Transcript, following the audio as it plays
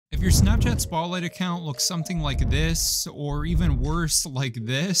If your Snapchat Spotlight account looks something like this, or even worse like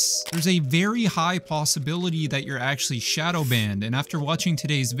this, there's a very high possibility that you're actually shadow banned. And after watching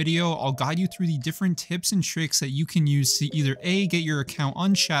today's video, I'll guide you through the different tips and tricks that you can use to either A, get your account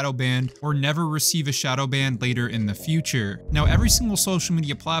unshadow banned, or never receive a shadow ban later in the future. Now, every single social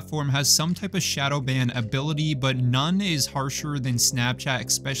media platform has some type of shadow ban ability, but none is harsher than Snapchat,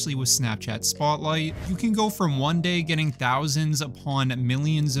 especially with Snapchat Spotlight. You can go from one day getting thousands upon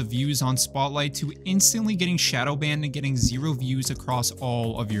millions of views on Spotlight to instantly getting shadow banned and getting 0 views across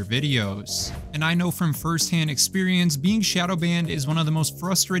all of your videos. And I know from firsthand experience, being shadow banned is one of the most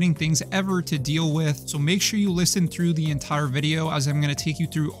frustrating things ever to deal with, so make sure you listen through the entire video as I'm going to take you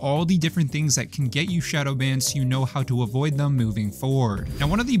through all the different things that can get you shadow banned so you know how to avoid them moving forward. Now,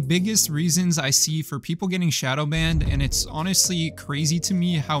 one of the biggest reasons I see for people getting shadow banned, and it's honestly crazy to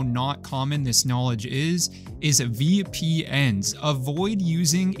me how not common this knowledge is VPNs. Avoid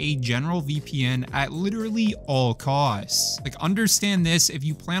using a general VPN at literally all costs. Like, understand this, if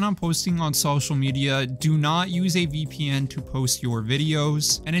you plan on posting on social media, do not use a VPN to post your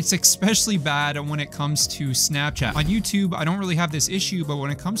videos. And it's especially bad when it comes to Snapchat. On YouTube, I don't really have this issue, but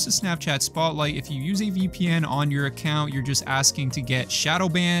when it comes to Snapchat Spotlight, if you use a VPN on your account, you're just asking to get shadow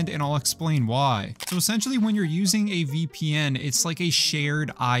banned, and I'll explain why. So essentially, when you're using a VPN, it's like a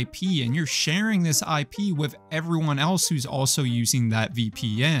shared IP, and you're sharing this IP with everyone else who's also using that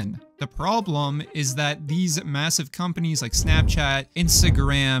VPN. The problem is that these massive companies like Snapchat,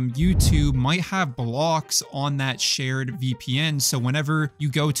 Instagram, YouTube might have blocks on that shared VPN. So whenever you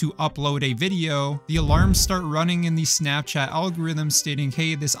go to upload a video, the alarms start running in the Snapchat algorithm stating,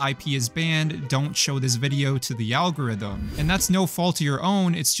 hey, this IP is banned, don't show this video to the algorithm. And that's no fault of your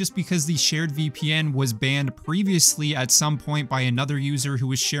own, it's just because the shared VPN was banned previously at some point by another user who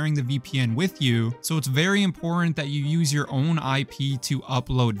was sharing the VPN with you. So it's very important that you use your own IP to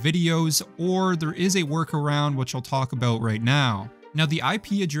upload videos, or there is a workaround which I'll talk about right now. Now, the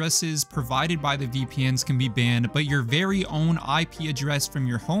IP addresses provided by the VPNs can be banned, but your very own IP address from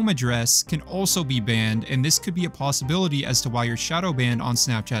your home address can also be banned, and this could be a possibility as to why you're shadow banned on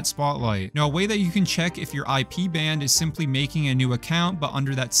Snapchat Spotlight. Now, a way that you can check if your IP banned is simply making a new account, but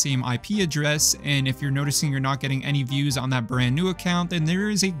under that same IP address, and if you're noticing you're not getting any views on that brand new account, then there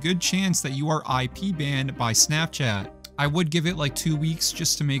is a good chance that you are IP banned by Snapchat. I would give it like 2 weeks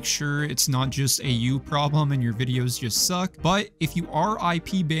just to make sure it's not just a you problem and your videos just suck. But if you are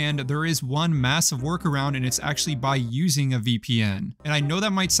IP banned, there is one massive workaround, and it's actually by using a VPN. And I know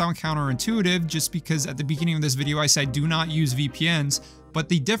that might sound counterintuitive just because at the beginning of this video I said do not use VPNs. But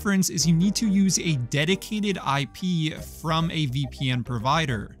the difference is you need to use a dedicated IP from a VPN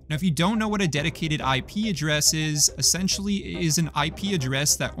provider. Now, if you don't know what a dedicated IP address is, essentially it is an IP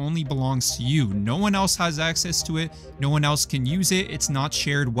address that only belongs to you. No one else has access to it. No one else can use it. It's not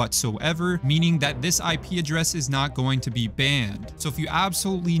shared whatsoever, meaning that this IP address is not going to be banned. So if you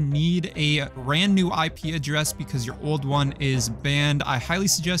absolutely need a brand new IP address because your old one is banned, I highly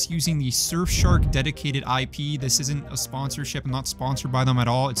suggest using the Surfshark dedicated IP. This isn't a sponsorship. I'm not sponsored by them at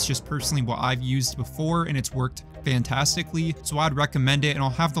all. It's just personally what I've used before, and it's worked fantastically, so I'd recommend it, and I'll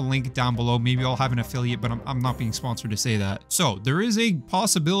have the link down below. Maybe I'll have an affiliate, but I'm not being sponsored to say that. So there is a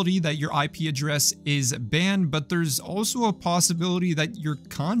possibility that your IP address is banned, but there's also a possibility that your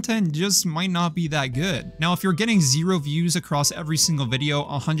content just might not be that good. Now, if you're getting 0 views across every single video,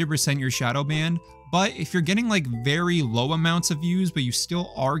 100% you're shadow banned. But if you're getting like very low amounts of views, but you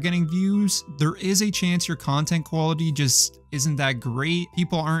still are getting views, there is a chance your content quality just isn't that great.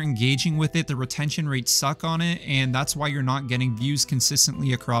 People aren't engaging with it, the retention rates suck on it, and that's why you're not getting views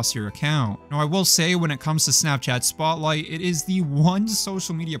consistently across your account. Now, I will say when it comes to Snapchat Spotlight, it is the one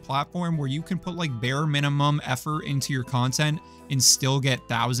social media platform where you can put like bare minimum effort into your content and still get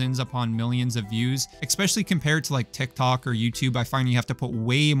thousands upon millions of views, especially compared to like TikTok or YouTube. I find you have to put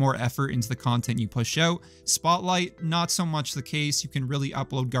way more effort into the content you push out. Spotlight, not so much the case. You can really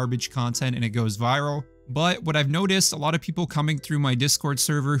upload garbage content and it goes viral. But what I've noticed, a lot of people coming through my Discord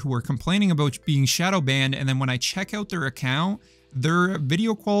server who are complaining about being shadow banned, and then when I check out their account, their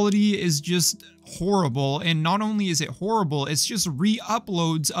video quality is just horrible. And not only is it horrible, it's just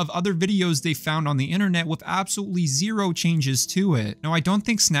re-uploads of other videos they found on the internet with absolutely 0 changes to it. Now, I don't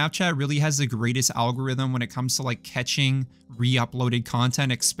think Snapchat really has the greatest algorithm when it comes to like catching re-uploaded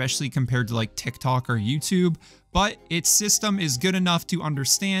content, especially compared to like TikTok or YouTube. But its system is good enough to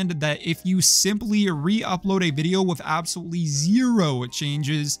understand that if you simply re-upload a video with absolutely 0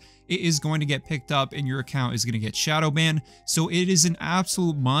 changes, it is going to get picked up and your account is going to get shadow banned. So it is an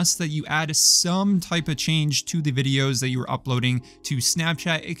absolute must that you add some some type of change to the videos that you're uploading to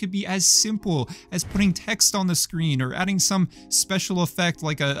Snapchat. It could be as simple as putting text on the screen or adding some special effect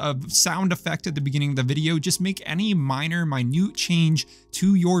like a sound effect at the beginning of the video. Just make any minor, minute change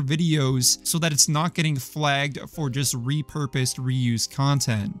to your videos so that it's not getting flagged for just repurposed, reused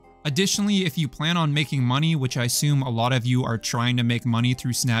content. Additionally, if you plan on making money, which I assume a lot of you are trying to make money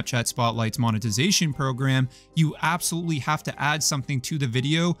through Snapchat Spotlight's monetization program, you absolutely have to add something to the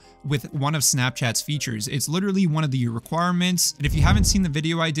video with one of Snapchat's features. It's literally one of the requirements. And if you haven't seen the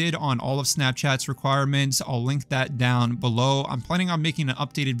video I did on all of Snapchat's requirements, I'll link that down below. I'm planning on making an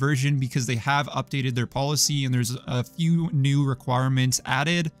updated version because they have updated their policy and there's a few new requirements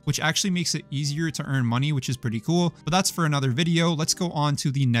added, which actually makes it easier to earn money, which is pretty cool. But that's for another video. Let's go on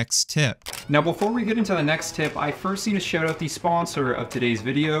to the next tip. Now, before we get into the next tip, I first need to shout out the sponsor of today's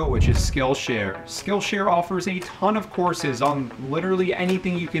video, which is Skillshare. Skillshare offers a ton of courses on literally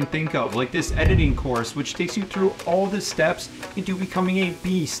anything you can think of, like this editing course, which takes you through all the steps into becoming a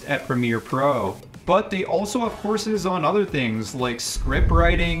beast at Premiere Pro. But they also have courses on other things like script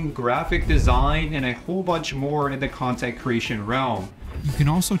writing, graphic design, and a whole bunch more in the content creation realm. You can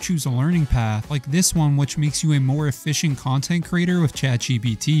also choose a learning path like this one, which makes you a more efficient content creator with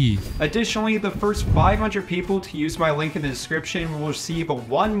ChatGPT. Additionally, the first 500 people to use my link in the description will receive a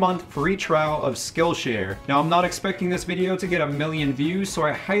 1-month free trial of Skillshare. Now, I'm not expecting this video to get 1 million views, so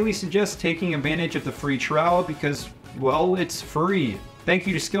I highly suggest taking advantage of the free trial because, well, it's free. Thank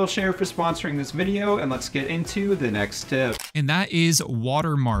you to Skillshare for sponsoring this video, and let's get into the next tip. And that is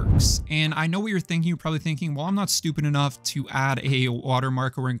watermarks. And I know what you're thinking. You're probably thinking, well, I'm not stupid enough to add a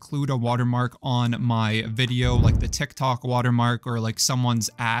watermark or include a watermark on my video, like the TikTok watermark or like someone's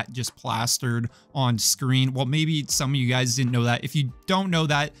 @ just plastered on screen. Well, maybe some of you guys didn't know that. If you don't know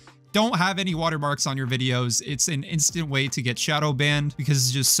that, don't have any watermarks on your videos. It's an instant way to get shadow banned because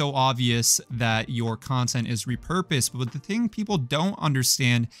it's just so obvious that your content is repurposed. But the thing people don't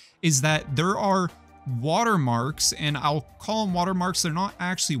understand is that there are watermarks, and I'll call them watermarks. They're not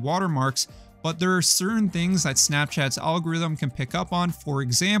actually watermarks, but there are certain things that Snapchat's algorithm can pick up on. For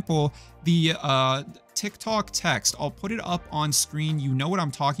example, the TikTok text. I'll put it up on screen. You know what I'm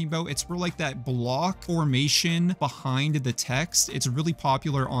talking about. It's for like that block formation behind the text. It's really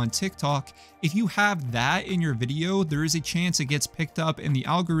popular on TikTok. If you have that in your video, there is a chance it gets picked up in the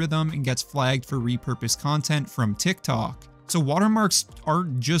algorithm and gets flagged for repurposed content from TikTok. So watermarks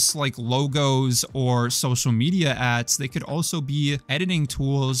aren't just like logos or social media ads. They could also be editing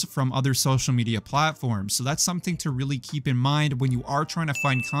tools from other social media platforms. So that's something to really keep in mind when you are trying to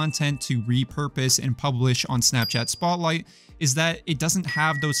find content to repurpose and publish on Snapchat Spotlight, is that it doesn't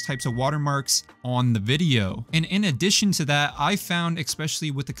have those types of watermarks on the video. And in addition to that, I found,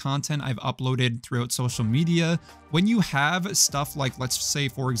 especially with the content I've uploaded throughout social media, when you have stuff like, let's say,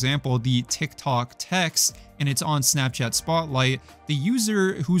 for example, the TikTok text, and it's on Snapchat Spotlight, the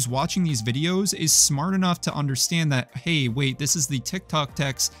user who's watching these videos is smart enough to understand that, hey, wait, this is the TikTok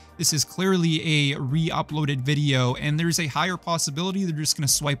text. This is clearly a re-uploaded video, and there's a higher possibility they're just going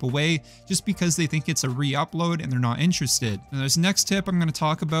to swipe away just because they think it's a re-upload and they're not interested. Now, this next tip I'm going to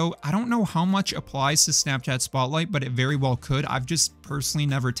talk about, I don't know how much applies to Snapchat Spotlight, but it very well could. I've just personally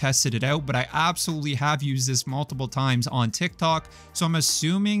never tested it out, but I absolutely have used this multiple times on TikTok, so I'm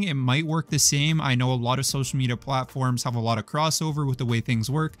assuming it might work the same. I know a lot of social media platforms have a lot of crossover with the way things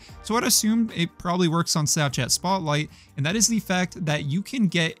work, so I'd assume it probably works on Snapchat Spotlight, and that is the fact that you can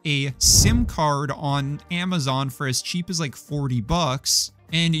get a SIM card on Amazon for as cheap as like 40 bucks.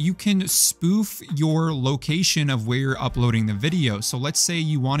 And you can spoof your location of where you're uploading the video. So let's say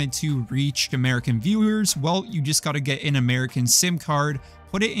you wanted to reach American viewers. Well, you just got to get an American SIM card,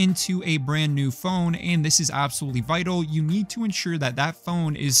 put it into a brand new phone, and this is absolutely vital. You need to ensure that that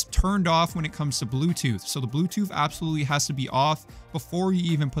phone is turned off when it comes to Bluetooth. So the Bluetooth absolutely has to be off before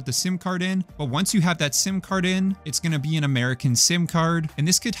you even put the SIM card in. But once you have that SIM card in, it's going to be an American SIM card, and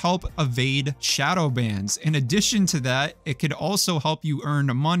this could help evade shadow bans. In addition to that, it could also help you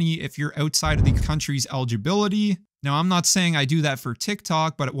earn money if you're outside of the country's eligibility. Now, I'm not saying I do that for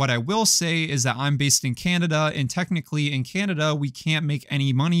TikTok, but what I will say is that I'm based in Canada, and technically in Canada, we can't make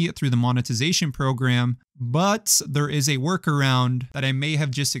any money through the monetization program, but there is a workaround that I may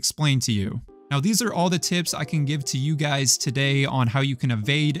have just explained to you. Now, these are all the tips I can give to you guys today on how you can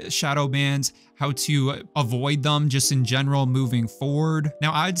evade shadow bans, how to avoid them just in general moving forward.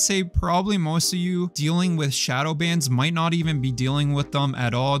 Now, I'd say probably most of you dealing with shadow bans might not even be dealing with them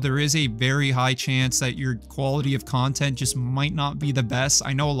at all. There is a very high chance that your quality of content just might not be the best.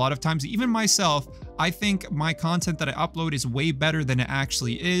 I know a lot of times, even myself, I think my content that I upload is way better than it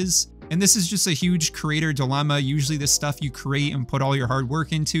actually is. And this is just a huge creator dilemma. Usually the stuff you create and put all your hard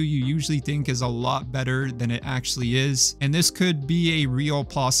work into, you usually think is a lot better than it actually is. And this could be a real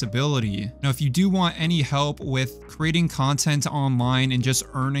possibility. Now, if you do want any help with creating content online and just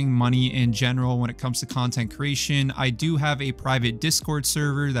earning money in general when it comes to content creation, I do have a private Discord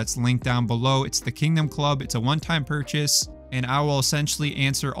server that's linked down below. It's the Kingdom Club. It's a one-time purchase, and I will essentially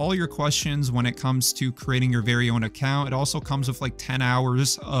answer all your questions when it comes to creating your very own account. It also comes with like 10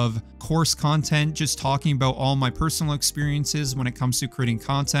 hours of course content, just talking about all my personal experiences when it comes to creating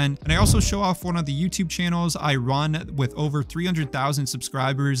content. And I also show off one of the YouTube channels I run with over 300,000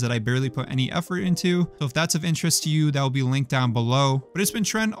 subscribers that I barely put any effort into. So if that's of interest to you, that will be linked down below. But it's been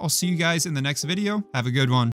Trent. I'll see you guys in the next video. Have a good one.